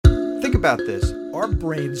Think about this. Our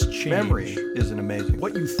brains change. Memory isn't amazing.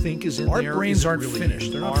 What you think is in Our there brains is aren't really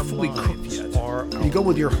finished. They're not our fully minds cooked yet. You go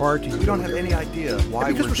with your heart. We don't have any idea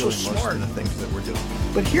why because we're we're doing so most smart. of the things that we're doing.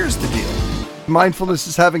 But here's the deal. Mindfulness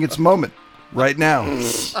is having its moment right now.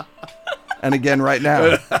 And again right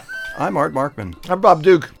now. I'm Art Markman. I'm Bob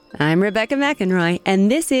Duke. I'm Rebecca McEnroy, and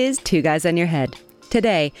this is Two Guys on Your Head.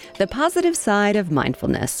 Today, the positive side of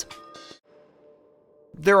mindfulness.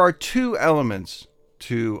 There are two elements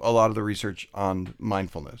to a lot of the research on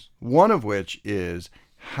mindfulness. One of which is,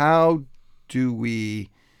 how do we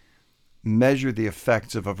measure the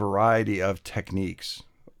effects of a variety of techniques,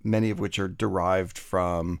 many of which are derived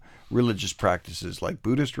from religious practices like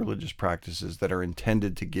Buddhist religious practices that are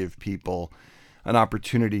intended to give people an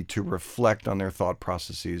opportunity to reflect on their thought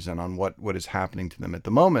processes and on what is happening to them at the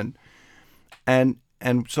moment. And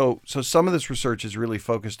so some of this research is really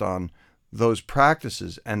focused on those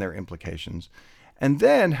practices and their implications. And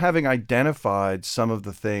then, having identified some of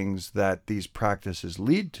the things that these practices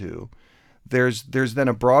lead to, there's then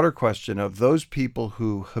a broader question of those people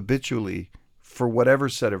who habitually, for whatever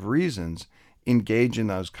set of reasons, engage in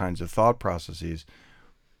those kinds of thought processes.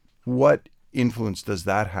 What influence does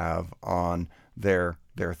that have on their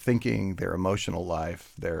thinking, their emotional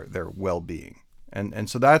life, their well-being? And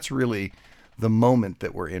so that's really the moment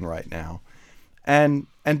that we're in right now. And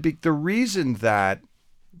the reason that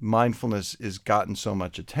mindfulness has gotten so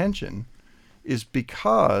much attention is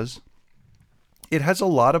because it has a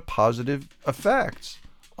lot of positive effects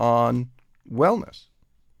on wellness.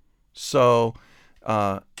 So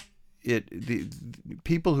the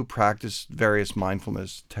people who practice various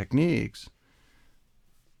mindfulness techniques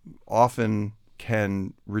often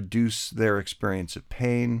can reduce their experience of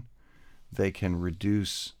pain. They can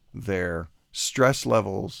reduce their stress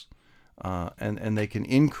levels, and they can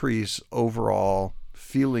increase overall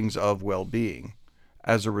feelings of well-being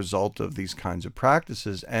as a result of these kinds of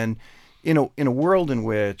practices. And in a world in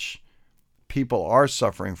which people are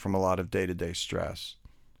suffering from a lot of day-to-day stress,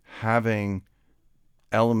 having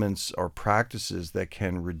elements or practices that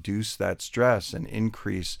can reduce that stress and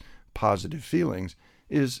increase positive feelings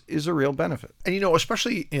is a real benefit. And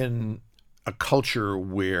especially in a culture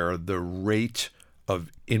where the rate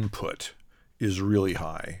of input is really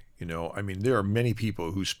high. There are many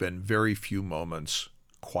people who spend very few moments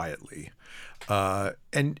quietly.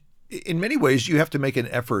 And in many ways, you have to make an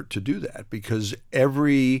effort to do that, because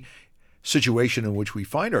every situation in which we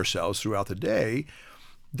find ourselves throughout the day,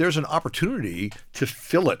 there's an opportunity to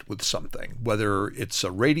fill it with something, whether it's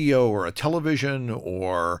a radio or a television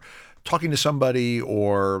or talking to somebody,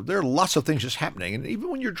 or there are lots of things just happening. And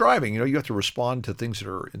even when you're driving, you have to respond to things that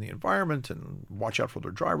are in the environment and watch out for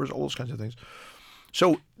other drivers, all those kinds of things.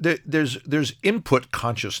 So there's input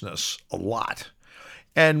consciousness a lot.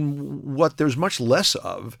 And what there's much less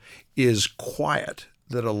of is quiet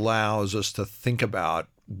that allows us to think about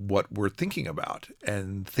what we're thinking about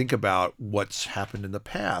and think about what's happened in the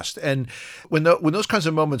past. And when those kinds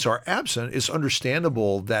of moments are absent, it's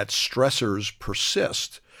understandable that stressors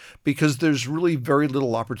persist, because there's really very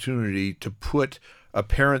little opportunity to put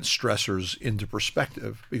apparent stressors into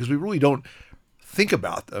perspective, because we really don't think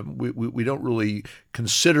about them. We don't really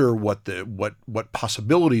consider what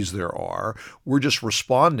possibilities there are. We're just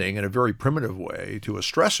responding in a very primitive way to a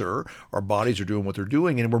stressor. Our bodies are doing what they're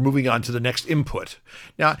doing, and we're moving on to the next input.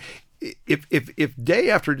 Now, if day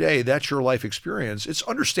after day that's your life experience, it's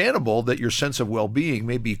understandable that your sense of well-being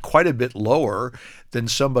may be quite a bit lower than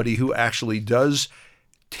somebody who actually does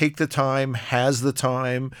take the time, has the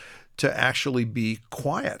time to actually be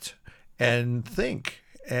quiet and think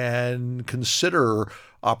and consider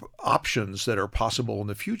options that are possible in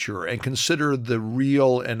the future, and consider the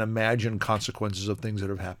real and imagined consequences of things that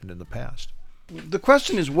have happened in the past. The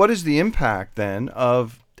question is, what is the impact then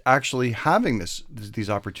of actually having these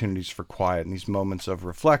opportunities for quiet and these moments of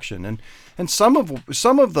reflection? And some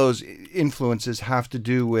of those influences have to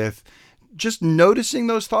do with just noticing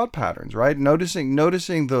those thought patterns, right? Noticing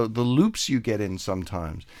the loops you get in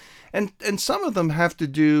sometimes. And some of them have to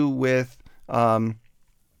do with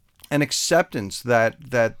an acceptance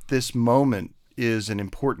that this moment is an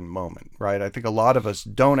important moment, right? I think a lot of us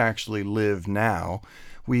don't actually live now.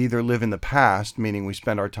 We either live in the past, meaning we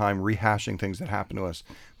spend our time rehashing things that happened to us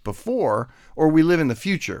before, or we live in the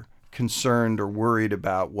future, concerned or worried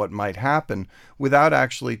about what might happen without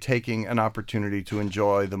actually taking an opportunity to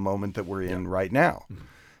enjoy the moment that we're in right now.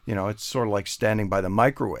 Mm-hmm. It's sort of like standing by the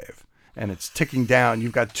microwave and it's ticking down.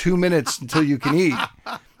 You've got 2 minutes until you can eat.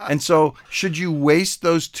 And so should you waste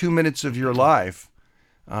those 2 minutes of your life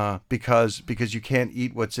because you can't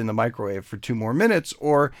eat what's in the microwave for 2 more minutes?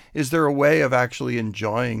 Or is there a way of actually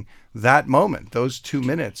enjoying that moment, those 2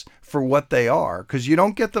 minutes, for what they are? Because you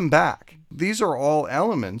don't get them back. These are all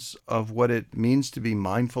elements of what it means to be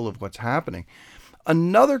mindful of what's happening.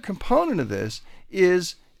 Another component of this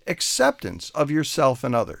is acceptance of yourself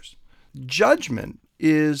and others. Judgment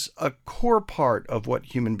is a core part of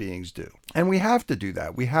what human beings do. And we have to do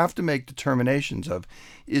that. We have to make determinations of,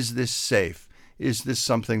 is this safe? Is this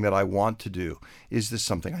something that I want to do? Is this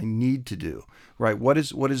something I need to do? Right? What is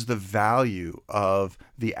the value of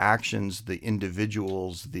the actions, the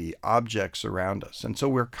individuals, the objects around us? And so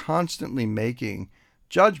we're constantly making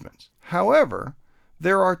judgments. However,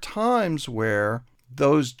 there are times where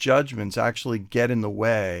those judgments actually get in the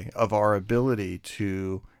way of our ability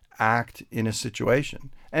to act in a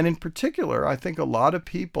situation. And in particular, I think a lot of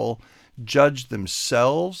people judge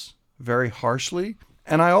themselves very harshly.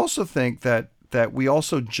 And I also think that we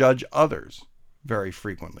also judge others very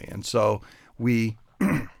frequently. And so we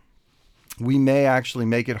may actually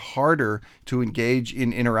make it harder to engage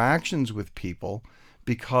in interactions with people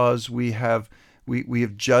because we have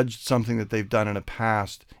judged something that they've done in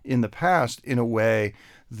the past in a way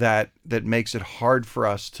that makes it hard for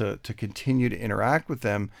us to continue to interact with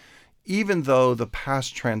them, even though the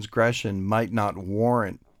past transgression might not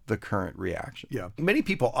warrant the current reaction. Yeah. Many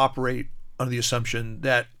people operate under the assumption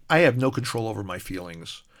that I have no control over my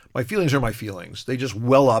feelings. My feelings are my feelings. They just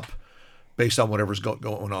well up based on whatever's going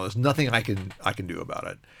on. There's nothing I can do about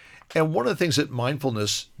it. And one of the things that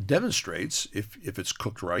mindfulness demonstrates, if it's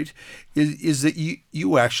cooked right, is that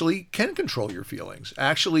you actually can control your feelings.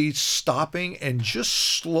 Actually stopping and just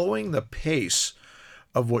slowing the pace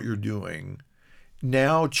of what you're doing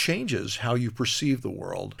now changes how you perceive the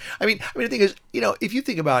world. I mean, the thing is, if you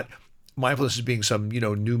think about mindfulness as being some,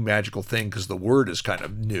 new magical thing, because the word is kind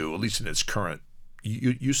of new, at least in its current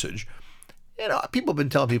usage, people have been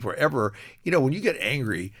telling people forever, when you get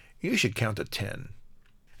angry, you should count to 10.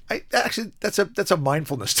 That's a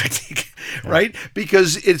mindfulness technique, right?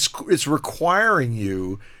 Because it's requiring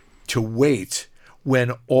you to wait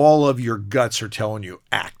when all of your guts are telling you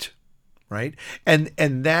act, right? And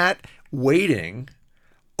that waiting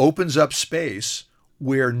opens up space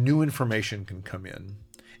where new information can come in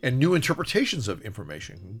and new interpretations of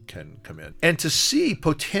information can come in, and to see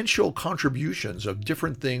potential contributions of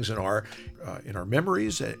different things in our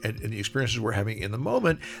memories and the experiences we're having in the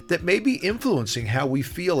moment that may be influencing how we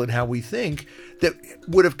feel and how we think, that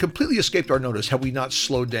would have completely escaped our notice had we not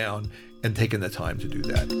slowed down and taken the time to do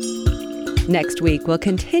that. Next week, we'll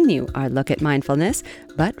continue our look at mindfulness,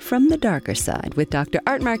 but from the darker side, with Dr.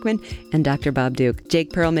 Art Markman and Dr. Bob Duke.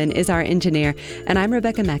 Jake Perlman is our engineer, and I'm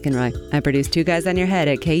Rebecca McEnroy. I produce Two Guys on Your Head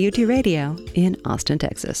at KUT Radio in Austin,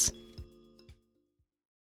 Texas.